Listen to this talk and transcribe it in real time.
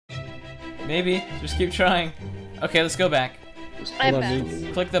Maybe. Just keep trying. Okay, let's go back. I'm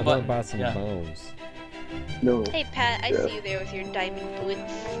back. Click the button. Buy some Yeah. bones. No. Hey Pat, I see you there with your diamond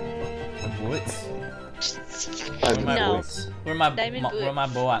boots. What? I'm No. voice. Where are Diamond my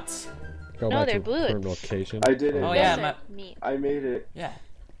boats? Go No, back they're to current boots. location. I did it. Oh Those yeah, are me. I made it. Yeah.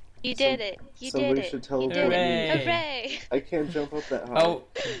 You did it. You did Somebody it. should You teleport did me. it. Hooray! I can't jump up that high. Oh,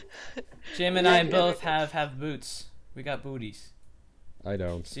 Jim and Yeah, I yeah. both have boots. We got booties. I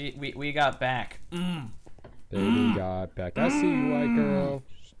don't. See, we got back. Baby got back. I see you, white girl.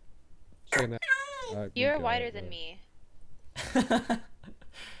 Shaking that- You're okay, whiter than me.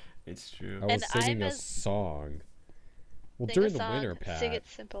 It's true. I was And singing I'm a as- song. Well, Sing during a the song, winter, Pat, sing it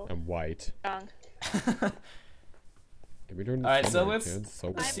simple. I'm white. Wrong. Can we during the Alright, so summer, let's- kids? So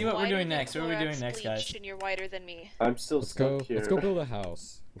let's I'm see what we're whiter doing than next. What are we doing Clorox next, guys? bleach, and you're whiter than me. I'm still let's stuck go. here. Let's go build a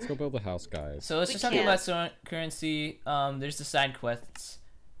house. Let's go build a house, guys. So let's We just talk can't. about some currency. There's the side quests.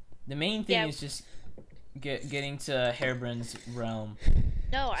 The main thing Yeah. is just getting to Herobrine's realm.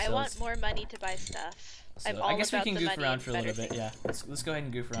 No, I So want it's- more money to buy stuff. So I'm all I guess we about can the goof money around and for a little better bit. things. Yeah, let's go ahead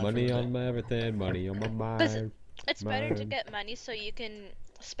and goof around. Money for a on little bit. my everything. Money on my mind. Listen, it's better to Mine. get money so you can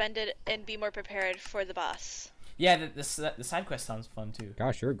spend it and be more prepared for the boss. Yeah, the side quest sounds fun too.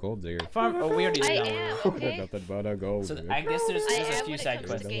 Gosh, you're a gold digger. Farm. Oh, we already I did that am, one. okay? Nothing but a gold So digger. I guess there's I a am few when it side comes to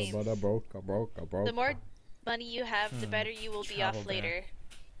quests. games. Nothing but a broke. The more money you have, the better you will be Travel off there. later.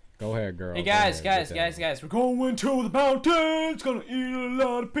 Go ahead, girl. Hey go guys, ahead, get that. we're going to the mountains. Gonna eat a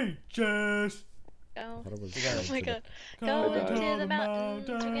lot of peaches. Oh, Thought it was Oh my to god. the- Going to to the mountains,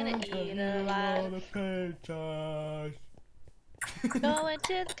 we're gonna eat a lot of... peaches. Going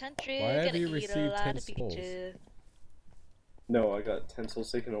to the country, Why have gonna you eat a received lot 10 of souls? peaches. No, I got 10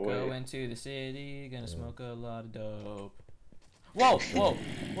 souls taken away. Go into the city, gonna smoke a lot of dope. Whoa, whoa,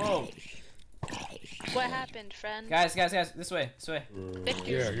 whoa. What happened, friend? Guys, this way.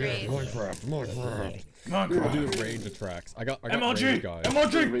 Victor's grave. Minecraft. I'll do the range attacks. I got range, guys.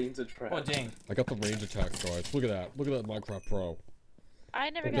 The rains of trash. Oh, dang. I got the range attacks, guys. Look at that. Look at that Minecraft Pro. I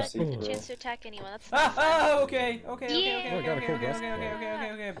never Let me got see, a bro. chance to attack anyone. That's Ah, not fun. okay. Oh, I got a cool breastplate.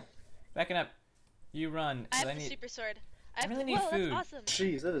 Okay. Backing up. You run. I 'cause have the need. super sword. I really need Whoa, food. that's awesome.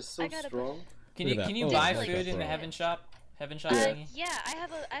 Jeez, that is so I got a- strong. Can Look you at can that. you Oh, buy that's food in the right. heaven shop? Heaven shop Yeah. thingy? Yeah,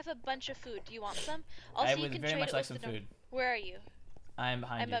 I have a bunch of food. Do you want some? Also, I you would can very trade much it like with some the food. Where are you? I'm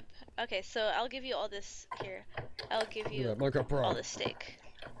behind I'm you. up. Okay, so I'll give you all this here. I'll give Look you at that Minecraft Pro. all this steak.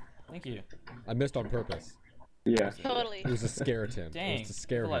 Thank you. I missed on purpose. Yeah. Totally. It was a skeleton. It Dang. was to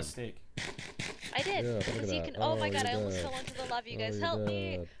scare a lot him. of steak. I did. Yeah, look at Because you that. can. Oh my Oh, god, I you're almost dead. fell into the lava. You Oh, guys, you're help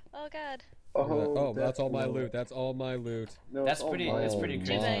me! dead. Oh god. Oh, that's all my loot. That's all my loot. No, That's it's all pretty- mine. that's pretty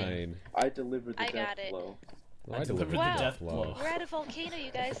crazy. Mine. I delivered the I death got it. blow. No, I delivered the Wow. death blow. We're at a volcano,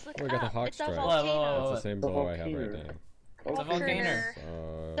 you guys. Look Oh, we got the up. hawk It's a strike. volcano. Whoa. That's the same The glow I have right volcano. now. It's a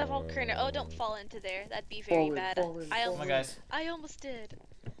volcano. The volcano. Oh, don't fall into there. That'd be very Fall in, bad. fall in, I fall Oh my almost, guys. I almost did.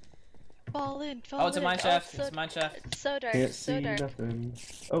 Fall in. Fall Oh, it's a in. mine shaft. so, It's a mine shaft. It's so dark. Can't So see dark. nothing.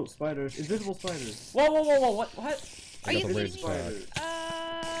 Oh, spiders. Invisible spiders. Whoa. What? I Are got you the kidding range me? attack.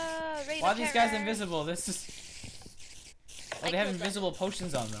 Spiders. Raid Why are of these guys terror. invisible? This is. Oh, I they have killed them. invisible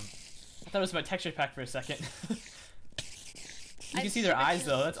potions on them. I thought it was my texture pack for a second. You I'm can see their super eyes cute.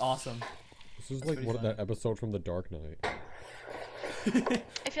 though. That's awesome. This is That's like pretty one of fun. that episode from The Dark Knight.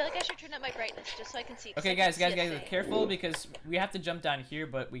 I feel like I should turn up my brightness just so I can see. 'cause Okay, I can't guys, see a thing. careful because we have to jump down here,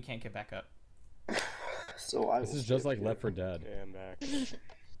 but we can't get back up. So I This will is just stay like here. Left 4 Dead. Yeah, I'm back.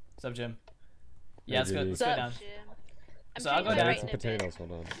 What's up, Jim? Yeah, let's go. Maybe. Let's What's go up, down. Jim? I'm So I'll turning go my down. I got some brightness in. potatoes.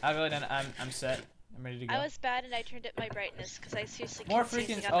 Hold on. I'll go ahead and I'm set. I'm ready to go. I was bad and I turned up my brightness because I seriously More can't see freaking.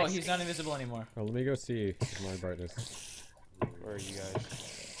 anything on Oh, my he's screen. not invisible anymore. Oh, let me go see my brightness. Where are you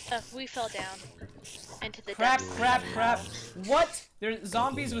guys? We fell down into the Crap! depths. What? There's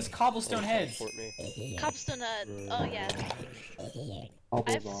zombies with cobblestone heads. Support me. Cobblestone. Oh yeah. I'll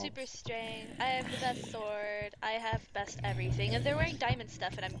I have hold on. super strength. I have the best sword. I have best everything. And they're wearing diamond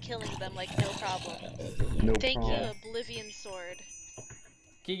stuff, and I'm killing them like no problem. No Thank problem. you, Oblivion sword.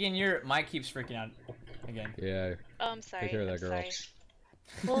 Keegan, your mic keeps freaking out again. Yeah. Oh, I'm sorry. care of that I'm girl. sorry.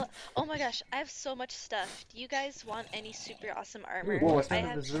 Well, oh my gosh, I have so much stuff. Do you guys want any super awesome armor? Whoa, I I found a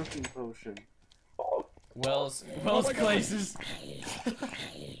have. berserking potion. Oh, Wells my God. glaces. I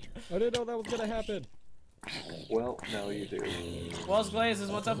didn't know that was gonna happen. well, now you do. Wells glazes.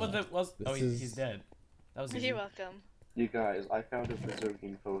 What's up with the Wells? Oh, This he's is- dead. That was easy. You're welcome. You guys, I found a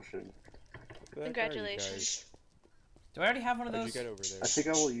berserking potion. Where the heck are you Congratulations. guys? Do I already have one of How'd those? you get over there? I think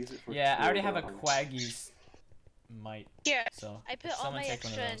I will use it for Yeah, I already have a Herobrine. Quaggy's might. Here, So I put all someone my take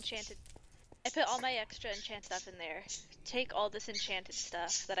one of extra those. enchanted. I put all my extra enchanted stuff in there. Take all this enchanted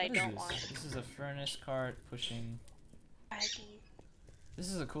stuff that I What is don't this? want. This is a furnace cart pushing. Aggie. This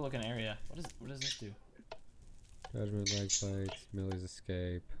is a cool looking area. What does this do? Judgment, leg plates, Millie's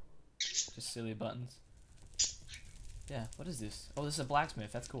escape. Just silly buttons. Yeah, what is this? Oh, this is a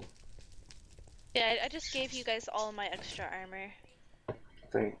blacksmith. That's cool. Yeah, I just gave you guys all my extra armor.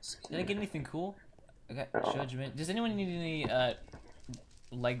 Thanks. Did I get anything cool? I got No. judgment. Does anyone need any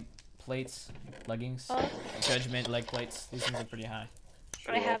leg plates, leggings? Oh, Judgment, leg plates. These things are pretty high.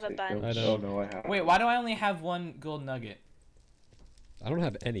 I have a Take bunch. them. I Oh don't. no, I have. Wait, why do I only have one gold nugget? I don't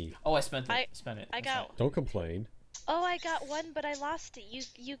have any. Oh, I spent it. I Spent it. I That's got. Don't complain. Oh, I got one, but I lost it.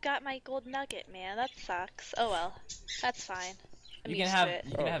 You got my gold nugget, man. That sucks. Oh well, that's fine. right. I'm You can used have to it.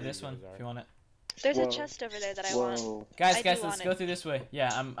 you can Oh, have here this you one guys are. if you want it. There's Whoa. a chest over there that I want. Whoa. Guys, I guys, do let's want go it. through this way. Yeah,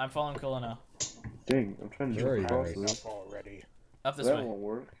 I'm following Cola now. Dang, I'm trying to Where are jump you across guys? this. Up already. Up this That way. won't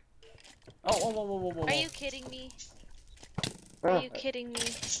work. Oh, whoa, whoa, whoa, whoa, whoa. Are you kidding me? Are Ah, you kidding me?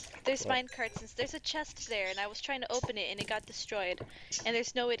 There's What? minecarts and there's a chest there, and I was trying to open it and it got destroyed, and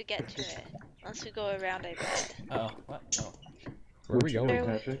there's no way to get to it unless we go around. I bet. Uh oh, what? Oh. Where are we what you going? doing,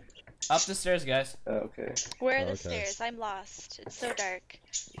 There- Patrick? Up the stairs, guys. Okay. Where are the Okay. stairs? I'm lost. It's so dark.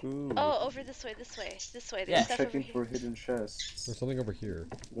 Ooh. Oh, over this way, this way, this way. There's Yeah. stuff over Checking here. for hidden chests. There's something over here.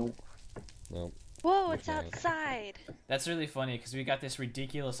 Nope. No. Whoa, it's Okay. outside. That's really funny because we got this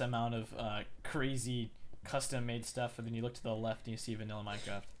ridiculous amount of crazy custom-made stuff, and then you look to the left and you see vanilla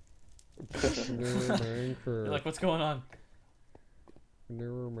Minecraft. Never Minecraft. You're like, what's going on?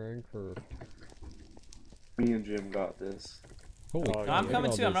 Never Minecraft. Me and Jim got this. Holy Oh, cow, No, I'm yeah. look at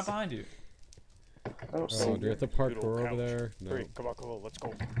coming all too. I'm right this. behind you. I don't see Oh, do you have to it. parkour Little over couch. there? No. Hurry, come on, let's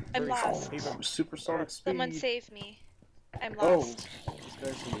go. I'm Hurry. lost. Leave him. Supersonic speed. Someone save me. I'm Oh, lost.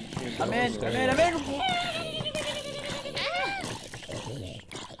 this guy's from Enchanted I'm in. Island.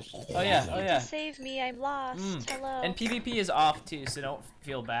 Oh yeah. Oh yeah. Save me. I'm lost. Mm. Hello. And PvP is off too, so don't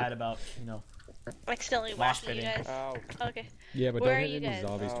feel bad about Accidentally Mosh whacking you pitting. guys. Ow. Okay. Yeah, but Where don't are hit you any guys?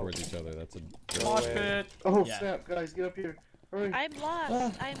 zombies Ow. towards each other. That's a. mosh way. pit. Oh Yeah. snap, guys, get up here. Hurry. I'm lost.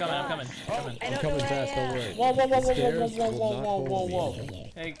 I'm Coming. I'm lost. coming. Coming. I I'm don't coming know where fast. I Don't am. worry. Whoa, whoa, whoa, The whoa, whoa, stairs whoa, will whoa, not whoa, hold whoa, me.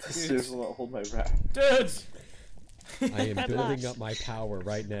 whoa. Hey, Stairs dudes. will not hold my wrath. Dudes. I am I'm building lost. up my power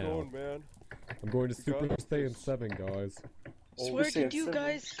right Come now. on, man. I'm going to You Super got Saiyan 7, guys. Oh, Where Saiyan did you 7.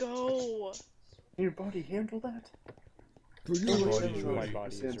 guys go? Can your body handle that? For you, Oh, My wait, body- never my mind.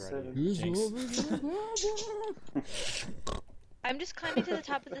 body is Saiyan ready. 7. I'm just climbing to the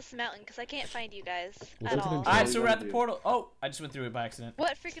top of this mountain because I can't find you guys Well, at that's an all. intro- Alright, you so we're gotta at the do? portal. Oh, I just went through it by accident.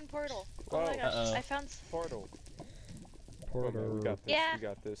 What freaking portal? Oh my Whoa. gosh, Uh-oh. I found. Portal. Porter. We got this. Yeah. We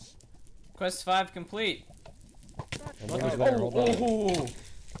got this. Quest 5 complete. I'm What almost the- there. Hold on.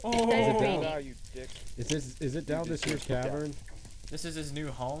 Oh, There's a it baby. Now, you dick. Is it down this year's cavern? This is his new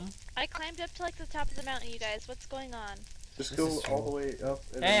home. I climbed up to like the top of the mountain, you guys. What's going on? Just This go is all cool. the way up.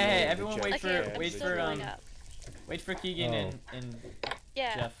 And Hey, then hey, go everyone check. wait Okay, for I'm wait still for going up. wait for Keegan Oh. and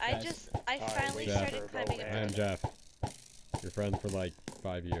Yeah, Jeff, I guys. I finally Jeff. started climbing I up. am Jeff. Your friend for like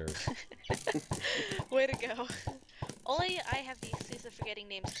 5 years. Way to go. Only I have the excuse of forgetting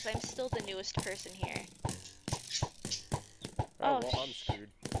names because I'm still the newest person here. Oh, Oh, well, I'm screwed.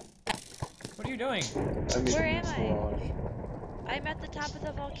 what are you doing? I mean, Where am I? Mirage. I'm at the top of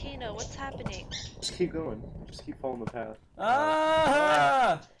the volcano. What's happening? Just keep going. Just keep following the path.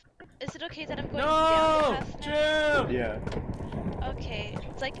 Ah! Is it okay that I'm going down No! the path now? Jim! Yeah. Okay,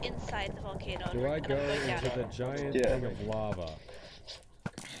 it's like inside the volcano. Do I and go I'm going down into it. the giant Yeah. thing of lava?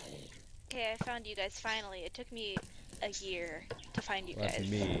 Okay, I found you guys finally. It took me a year to find you That's guys.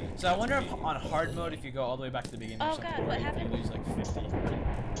 me. So I wonder if on hard mode if you go all the way back to the beginning or Oh, something, God, what if happened? you lose like 50.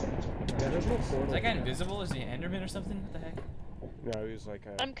 Yeah, there's no portal. Is that guy invisible? Is he an Enderman or something? What the heck? No, he was like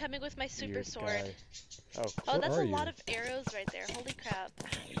a I'm coming with my super weird sword. guy. Oh, Oh, Where that's are a you? lot of arrows right there. Holy crap.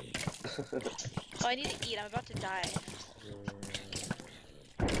 Oh, I need to eat. I'm about to die.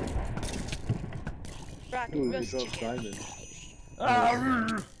 Rock, Ooh, he roast dropped chicken. diamond.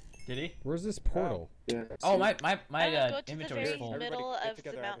 Ah, did he? Where's this portal? Yeah. Oh, see? my I will go to the inventory is very full. mid- middle get of the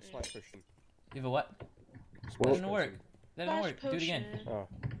together, I have a mountain. splash potion. You have a what? Well, That didn't work. That didn't Flash work. Do it again. potion. Oh.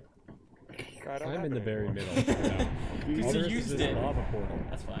 I don't I'm have in it the very anymore. middle. right now. Because All you there is used this it. lava portal.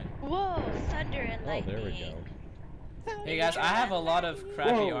 That's fine. Whoa, thunder and Oh, lightning. there we go. Hey guys, I have a lot of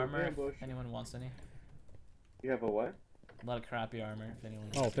crappy Whoa, armor ambush. if anyone wants any. You have a what? A lot of crappy armor if anyone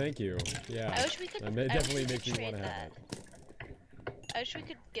Oh, thank you. Yeah. I wish we could. That I wish definitely we could makes me trade want to have that. it. I wish we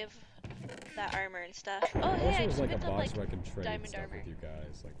could give that armor and stuff. Oh, I hey, wish I there was just like a picked up box like. where I can trade diamond stuff armor. with you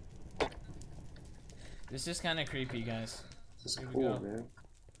guys. Like, This is kind of creepy, guys. This is Here we cool, go. man.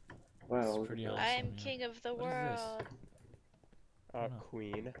 Wow. It's look pretty at awesome. I am yeah. king of the What is this? world. Oh.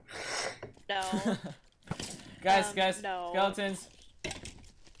 Queen. No. guys, No. skeletons.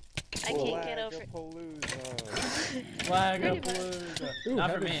 I can't get over. Palooza. Flag Pretty of much. Blue. Ooh,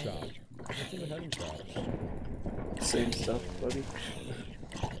 Not for heaven me. shot. What's in the heaven shot? Same stuff, buddy.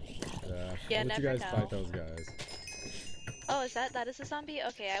 Yeah, I'll let you never guys know. fight those guys. Oh, is that is a zombie?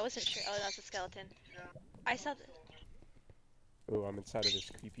 Okay, I wasn't sure. Oh, that's a skeleton. I saw the. Oh, I'm inside of this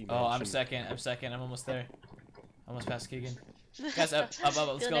creepy Oh, I'm mansion. second. I'm second. I'm almost there. Almost past Keegan. Guys, up. Let's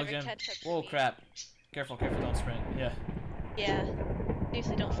You'll go, never Jim. catch up to Whoa, me. crap. Careful, don't sprint. Yeah. Yeah.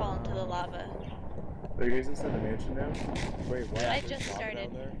 Seriously, don't fall into the lava. Are you guys inside the mansion now? Wait, what? Yeah. I There's just lava down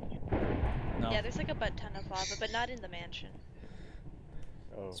started. there? No. Yeah, there's like a butt ton of lava, but not in the mansion.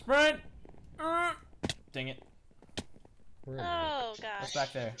 Oh. Sprint! Dang it. Where am Oh What's gosh.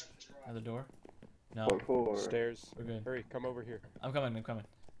 back there? Another door? No. What for? Stairs. We're good. Hurry, come over here. I'm coming.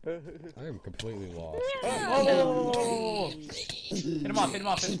 I am completely lost. Whoa! Hit him off.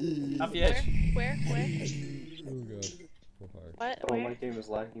 Off the edge. Where? Oh god. So hard. What? Oh, Where? my game is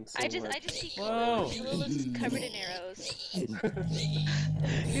lagging so I just much. see Whoa. Kilo looks covered in arrows.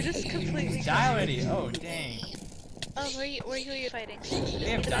 You're just completely Die covered. already. Oh, dang. Oh, who are you fighting? Do they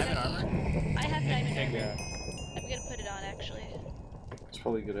have diamond armor? I have diamond armor. Yeah. I'm gonna put it on actually. It's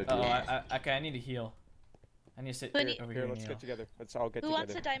probably a good Oh, idea. okay, I need to heal. I need to sit Who need- over Here, here and let's heal. get together. Let's all get Who together.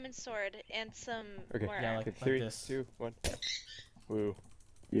 wants a diamond sword and some Okay. more Yeah, armor? like- Okay, 3, this. 2, 1. Woo.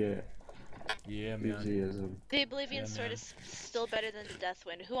 Yeah, Yeah, man. enthusiasm. The Oblivion Yeah, sword man. is still better than the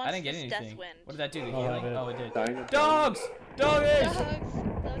Deathwind. Who wants I didn't get this anything. Deathwind? What did that do? The Oh, I healing? did. Oh, it did. Dino Dogs! Doggies! Dogs!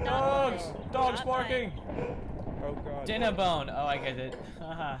 No, Dogs! not Dogs mine. barking! Oh god. Dinner bone. Oh, I get it.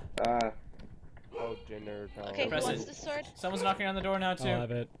 Haha. Ah, Oh, dinner. No. Okay, who Press wants it. the sword? Someone's knocking on the door now, I'll too. have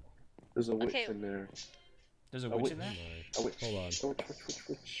it. there's a witch Okay. in there. There's a Oh, witch wait. in there? Nice. A witch. Hold on. A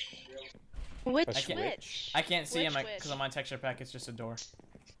witch. Which I can't- witch? I can't see him Which because witch? on my texture pack it's just a door.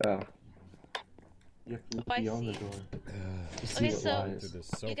 Oh. You have to look Oh, I beyond the see. door to see Okay, what so- Into lies. this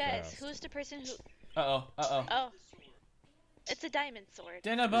so You guys, fast. who's the person who? Uh-oh. Oh, it's a diamond sword.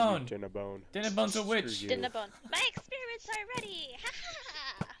 Dinner bone. Dinner bone. Dinner bone's a witch. Screw you. Dinner bone. My experiments are ready. Ha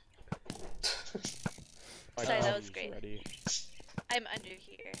ha! My Sorry, that body's was great. Ready. I'm under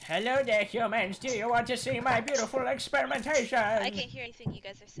here. Hello there, humans. Do you want to see my beautiful experimentation? I can't hear anything you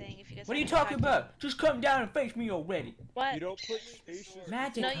guys are saying. If you guys. What are you aren't talking talking. about? Just come down and face me already. What? You don't put stations.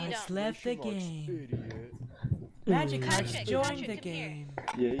 Magic No, you has don't. left the Station game. marks, idiot. Magic has Patrick, joined Patrick, the come here. game.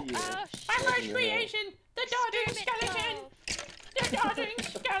 Yeah. Oh My shit! first Yeah. creation, the dodging Experiment skeleton. go. The dodging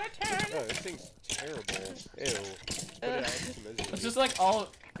skeleton. Oh, this thing's terrible. Ew. Put it out into misery. It's just like all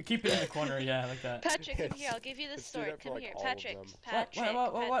keep it in the corner, yeah, like that. Patrick, come Yes. here. I'll give you this Let's do sword. that for, Come like, here, all of Patrick. them.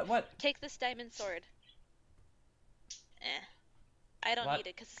 Patrick. What? Take this diamond sword. I don't What? need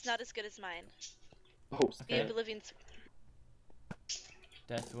it because it's not as good as mine. Oh, The Okay. Oblivion.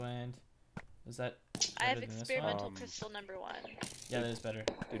 Deathwind. Is that I have better than this one? experimental Um, crystal number 1. Yeah, that is better.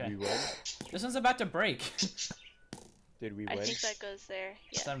 Did Okay. we win? This one's about to break. Did we I win? think that goes there.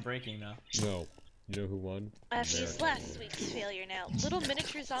 It's Yeah. unbreaking now. No. You know who won? I have to use America. last week's failure now. Little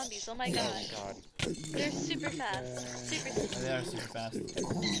miniature zombies. Oh my Oh god. god. They're super fast. Super. They are super fast.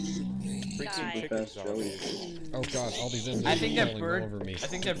 Freaking Die. chicken Fast zombies. Oh god, all these enemies I think are that falling bird. all over me. I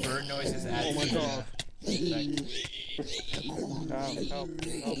think that bird noise is added. Oh my to god. Help.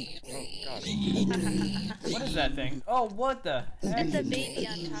 Oh god. What is that thing? Oh, what the heck? It's a baby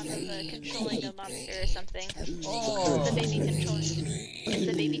on top of controlling a monster or something. Oh. It's a baby controlling.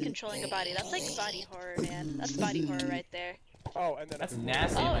 It's a baby controlling a body. That's like body horror, man. That's body horror right there. Oh, and then That's of course,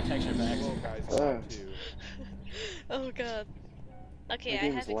 nasty in my Oh. texture pack. Little guys are too. Oh god. Okay, My I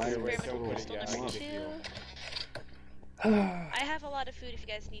game have is lagging experimental so crystal much. number I need 2. to heal. I have a lot of food if you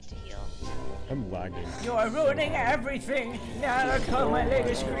guys need to heal. I'm lagging. You are ruining everything. Now I call my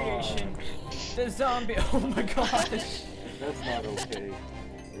latest creation. The zombie. Oh my gosh. That's not okay.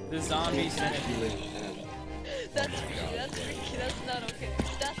 The zombie centipede. That's freaky. That's freaky. That's not okay.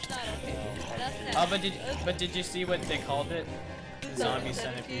 That's not okay. That's Oh, not. but did you see what they called it? The zombie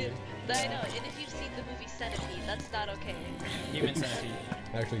centipede. I know, and if you've seen the movie Centipede, that's not okay. Human centipede.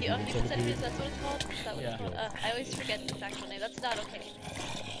 Actually, Oh, human Human Centipede, centipede. that's what it's called? Is that what Yeah. it's called? I always forget its actual name. That's not okay.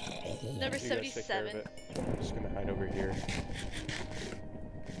 Number You guys take care of 77. it. I'm just gonna hide over here.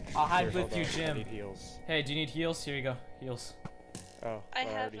 I'll hide Here, with hold you, on, I Jim. need heals. Hey, do you need heals? Here you go. Heals. Oh, I have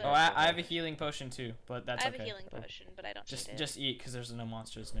already a- Oh, I have a healing potion too, but that's I have okay. a healing potion, but I don't need it. Just eat, cause there's no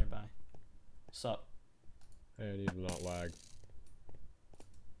monsters nearby. Sup? Hey, I need to not lag.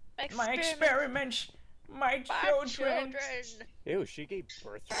 My experiments, my children. Ew, she gave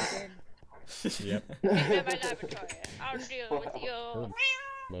birth to them? Yep. Give me my laboratory. I'll deal with you. Her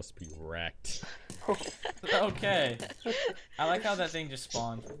must be wrecked. Okay. I like how that thing just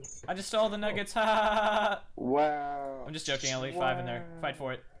spawned. I just stole the nuggets. Ha ha ha ha. Wow. I'm just joking. I'll leave 5 in there. Fight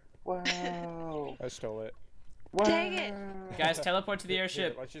for it. Wow. I stole it. Wow. Dang it. Guys, teleport to the Here,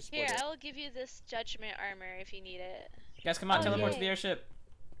 airship. let's just Here, split it. I will give you this judgment armor if you need it. Guys, come on, Oh, teleport yay. to the airship.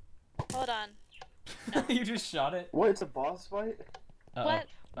 Hold on. You just shot it. What? It's a boss fight? Uh-oh. What?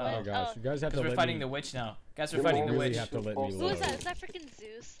 Oh What? gosh, you guys have to Because we're let fighting me. the witch now. Guys, we're You fighting the really witch. have to let me Who is that? load. Is that freaking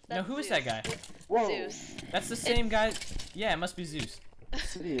Zeus? No, That's who is Zeus. that guy? Whoa. Zeus. That's the same guy. Yeah, it must be Zeus.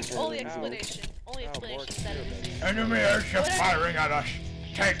 City is Only headed. explanation. Only Ow, explanation more is that it is pyramids. Zeus. Enemy airship What are- firing at us.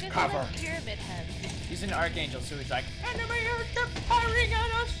 Take Just cover. like pyramid heads. He's an archangel, so he's like, enemy airship firing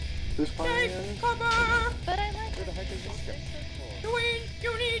at us. Who's fighting Take at us? cover. But I like Where the heck is this They're guy? so cool.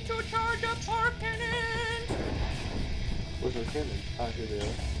 You need to charge up our cannons. Where's our cannon? Ah, here they are.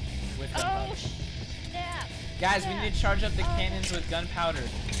 With Oh, gunpowder. snap. Guys, we need to charge up the Oh. cannons with gunpowder.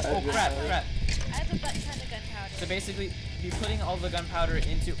 I Oh have crap, gunpowder. crap. I have a butt ton of gunpowder. So basically, you're putting all the gunpowder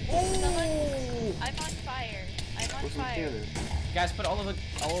into. Oh! I'm on fire. I'm on Where's some fire. cannon? Guys, put all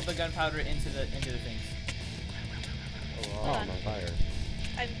of the gunpowder into the things. Oh, Hold I'm on. on fire.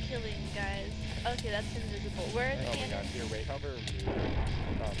 I'm killing guys. Okay, that's invisible. Where are the Oh my god, cannons? here, wait, cover me.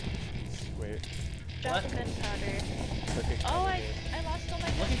 Wait. Drop What? the gunpowder. Okay, Oh, cover me. I lost all my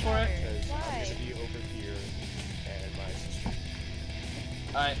Looking for it. gunpowder. Because I'm Why? gonna be over here, and my sister.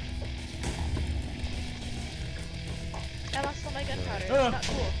 Alright. I lost all my gunpowder. Ah. It's not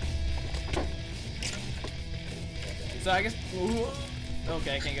cool. So I guess. Ooh.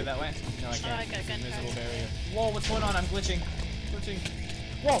 Okay, I can't go that way. No, I Oh, can't. I got It's an invisible gunpowder. barrier. Whoa, what's going on? I'm glitching. Glitching.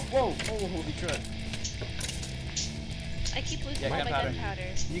 Whoa, whoa, whoa, holy crud. I keep losing Yeah, all my gunpowder. gunpowder.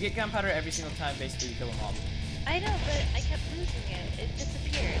 You get gunpowder every single time, basically, you kill them all. I know, but I kept losing it. It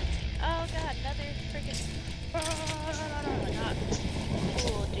disappeared. Oh god, another freaking. Not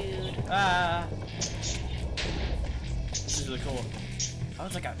cool, dude. Ah. This is really cool. Oh,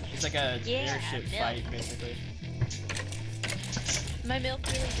 it's like a Yeah, airship milk. fight, basically. My milk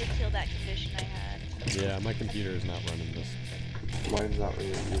really did kill that condition I had. Yeah, my computer is not running this. Mine's not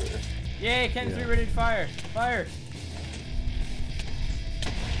really either. Yay, Ken's Yeah. ready to fire. Fire.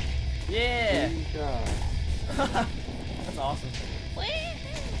 Yeah. God. That's awesome. Woohoo!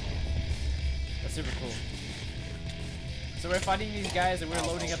 That's super cool. So we're fighting these guys and we're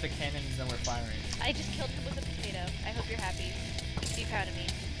loading up the cannons and we're firing. I just killed him with a potato. I hope you're happy. Be proud of me.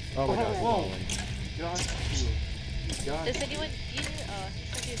 Oh my god, Whoa. falling. God. God. Does anyone use it? Oh, he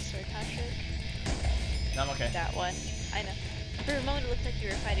sent you a sword, Patrick. No, I'm okay. That one. I know. For a moment, it looked like you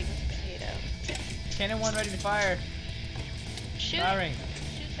were fighting with a potato. Cannon 1 ready to fire. Shoot! Firing.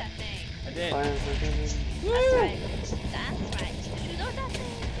 Shoot that thing. I did. Fire the cannon. That's right. That's right. Shoot on that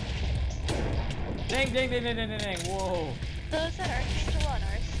thing. Dang, dang, dang, dang, dang, dang, dang. Whoa. So is that Archangel on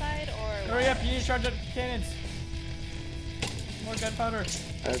our side, or Hurry what? up, you need to charge up the cannons. More gunpowder.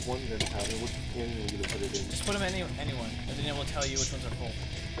 I have one gunpowder. Which cannon are we gonna put it in? Just put them anyone, and then it will tell you which ones are full.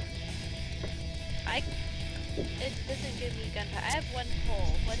 It doesn't give me gunpowder. I have one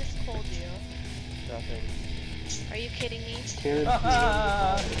coal. What does coal do? Nothing. Are you kidding me? Cannon.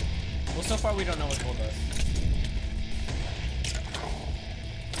 Well, so far we don't know what gold does.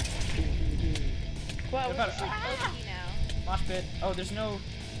 Wow, we're about- just like OP now. Mosh pit. Oh, there's no.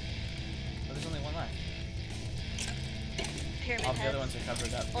 Oh, there's only one left. Pyramid All the heads. other ones are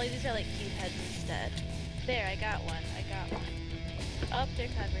covered up. Only these are like cube heads instead. There, I got one. I got one. Oh, they're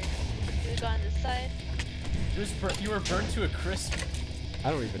covered. Do we go on this side? You were burnt to a crisp.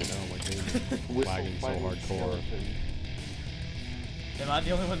 I don't even know, my game's Whistle lagging so fighting hardcore. skeleton. Am I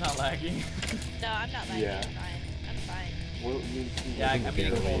the only one not lagging? No, I'm not lagging. Yeah. I'm fine. I'm fine. Well, you can Yeah, I'm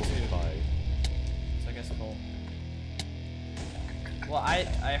getting Barely cold too. by- So I guess full. Well,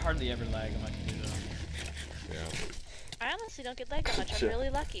 I hardly ever lag on my computer. Yeah. I honestly don't get lagged that much. I'm Shit. really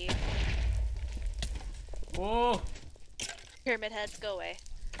lucky. Whoa! Pyramid heads, go away.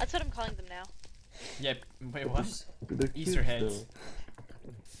 That's what I'm calling them now. Yeah, wait, what? They're Easter cute, heads. though.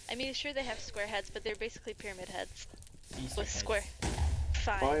 I mean, sure they have square heads, but they're basically pyramid heads Easter with heads. square.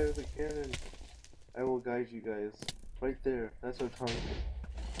 Fine. Fire the cannon. I will guide you guys. Right there. That's our target.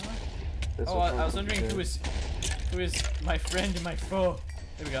 That's Oh, our I was target wondering there. who is my friend and my foe.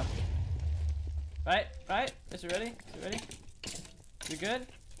 There we go. Right, right. Is it ready? Is it ready? You good?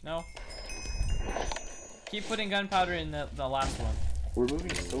 No. Keep putting gunpowder in the last one. We're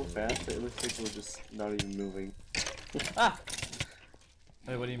moving so fast that it looks like we're just not even moving. Ah!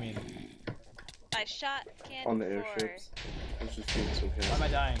 Wait, what do you mean? I shot cannon On the 4. airships. It's just moving so Why am I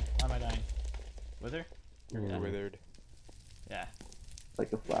fast. dying? Why am I dying? Wither? You're Yeah. withered. Yeah.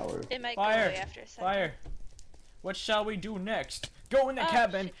 Like a flower. It might Fire! go away after a second. Fire! What shall we do next? Go in the Oh,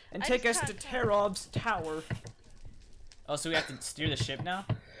 cabin shit. and I take us just to caught- Terob's tower. Oh, so we have to steer the ship now?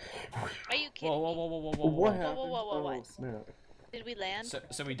 Are you kidding Whoa, whoa, me? whoa, whoa, whoa, whoa, What whoa. happened? whoa, whoa, Oh, what? snap. Did we land?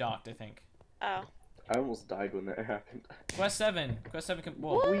 So we docked, I think. Oh. I almost died when that happened. Quest 7. Quest 7.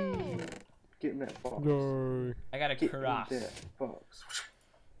 Whoa. Woo! Get in that box. No. I got a Get cross. in that box.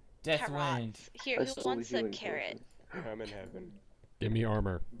 Death Carrots. wind. Here, I who stole wants the a healing carrot? I'm in heaven. Give me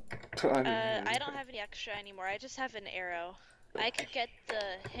armor. potion. I don't have any extra anymore. I just have an arrow. I could get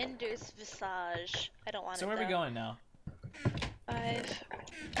the Hindu's Visage. I don't want So it where are we though. going now? 5.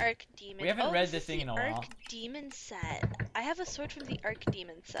 Arc Demon. We haven't oh, read this the is thing the in a while. Arc Demon set. I have a sword from the Arc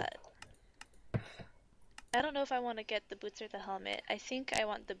Demon set. I don't know if I want to get the boots or the helmet. I think I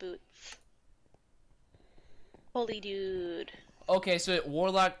want the boots. Holy dude. Okay, so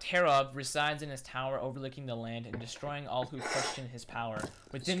Warlock Terov resides in his tower overlooking the land and destroying all who question his power.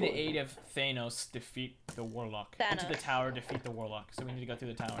 Within the aid of Thanos, defeat the Warlock. Into the Thanos. tower, defeat the Warlock. So we need to go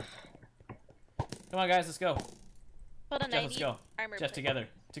through the tower. Come on, guys, let's go. Hold on, Jeff, I let's need go. armor. Jeff, plate. together.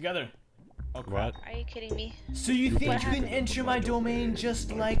 Together. Oh, crap. What? Are you kidding me? So you think What you can happened? enter my domain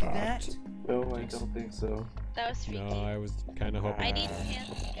just like that? No, I don't think so. That was freaky. No, I was kind of hoping. I need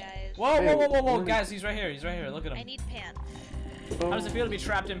pants, guys. Whoa, Hey, whoa, whoa, whoa, whoa, what- guys, he's right here. He's right here. Look at I him. need pants. How does it feel to be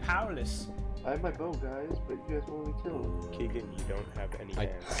trapped and powerless? I have my bow, guys, but you guys won't let me kill him. Keegan, you don't have any I-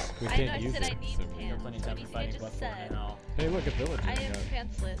 hands. We I know can't I use said it. I need so- You have pants. plenty of What time do for you fighting just butt for said? now. Hey, look, a villager. I am Yeah.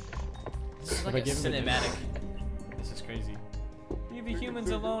 pantsless. This is If like I a give him a- cinematic. This is crazy. Leave the humans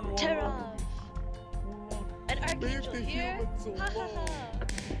alone, Warlock. Terra! An archangel the here? humans Ha ha alone. ha!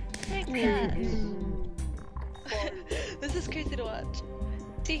 Take that! This is crazy to watch.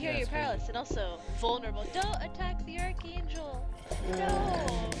 See here, Yeah, you're it's crazy. powerless and also vulnerable. Don't attack the archangel!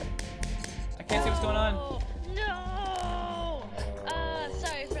 No! I can't see what's going on. No!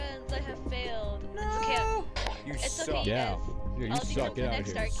 Sorry friends, I have failed. It's okay. You It's suck. okay, Yeah. guys. Yeah, you I'll be suck. the Get out next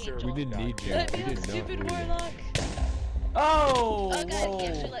of here. archangel. We didn't need you. Let We me out, did not stupid need you. warlock! Oh! Oh god, he whoa.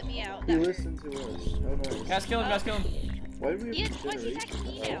 actually let me out. He That hurt. listened to us. Oh, nice. Guys, kill him, guys, kill him. Why do we He have had twice regeneration? attacked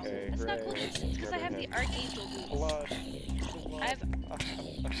me now. Okay, That's not cool. hooray. It's because I have the archangel boots. Blood. I have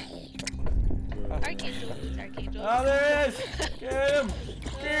archangel boots, archangel. Oh, there it is! Get him!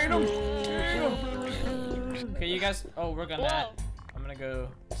 Get him! Get him! Okay, you guys. Oh, work on that. Whoa. I'm gonna go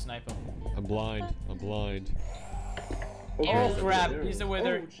snipe him. I'm blind. I'm blind. Oh Arrows. crap! Arrows. He's a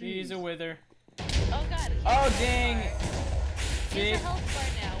wither. Oh, He's a jeez. wither. Oh god. Oh he's a dang! health bar. See? He's a health bar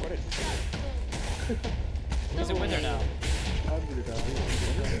now. What is- He's a wither now. I'm gonna die.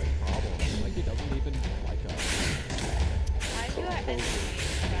 Problem. Like he doesn't even like us. Why do our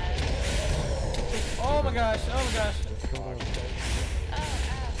enemies bad? Oh my gosh! Oh my gosh! Oh, ow. I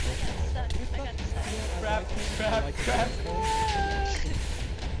got stuck. I got stuck. Crap! Crap! Crap! Ah!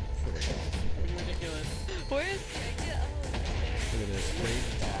 Pretty ridiculous. Where is he? I can't. Oh, it's Look at this. Great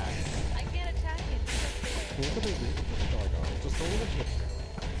back. there. I can't attack him. He's Look at the doggone. Just a little bit.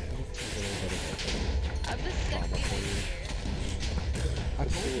 up there. I'm just stuck behind here. I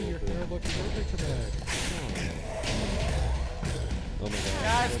told you your hair looked perfect today. Oh my god.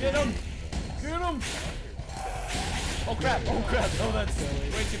 Guys, get him! Get him! Oh crap! Oh crap! Oh, that's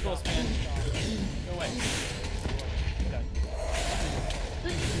way too close, man. Go away.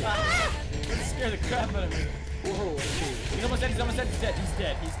 Ah! That scared the crap out of me. Whoa, He's almost dead. He's almost dead. He's dead. He's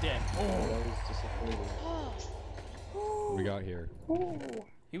dead. He's dead. that was disappointing. Oh. We got here.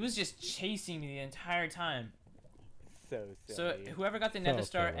 He was just chasing me the entire time. So So silly. whoever got the So Nether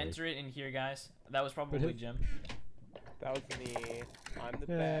Star, silly. enter it in here, guys. That was But probably his- Jim. That was me. I'm the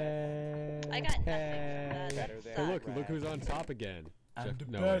best. I got nothing from that. Better That than Hey, sucked. look who's on top again. I'm Jeff- the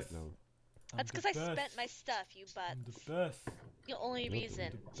no, best. wait, no. That's because I spent my stuff, you butts. best. The only Nope.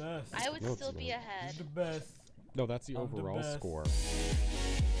 reason. best. I would No, it's still be not. ahead. best. No, that's the I'm the overall best. score.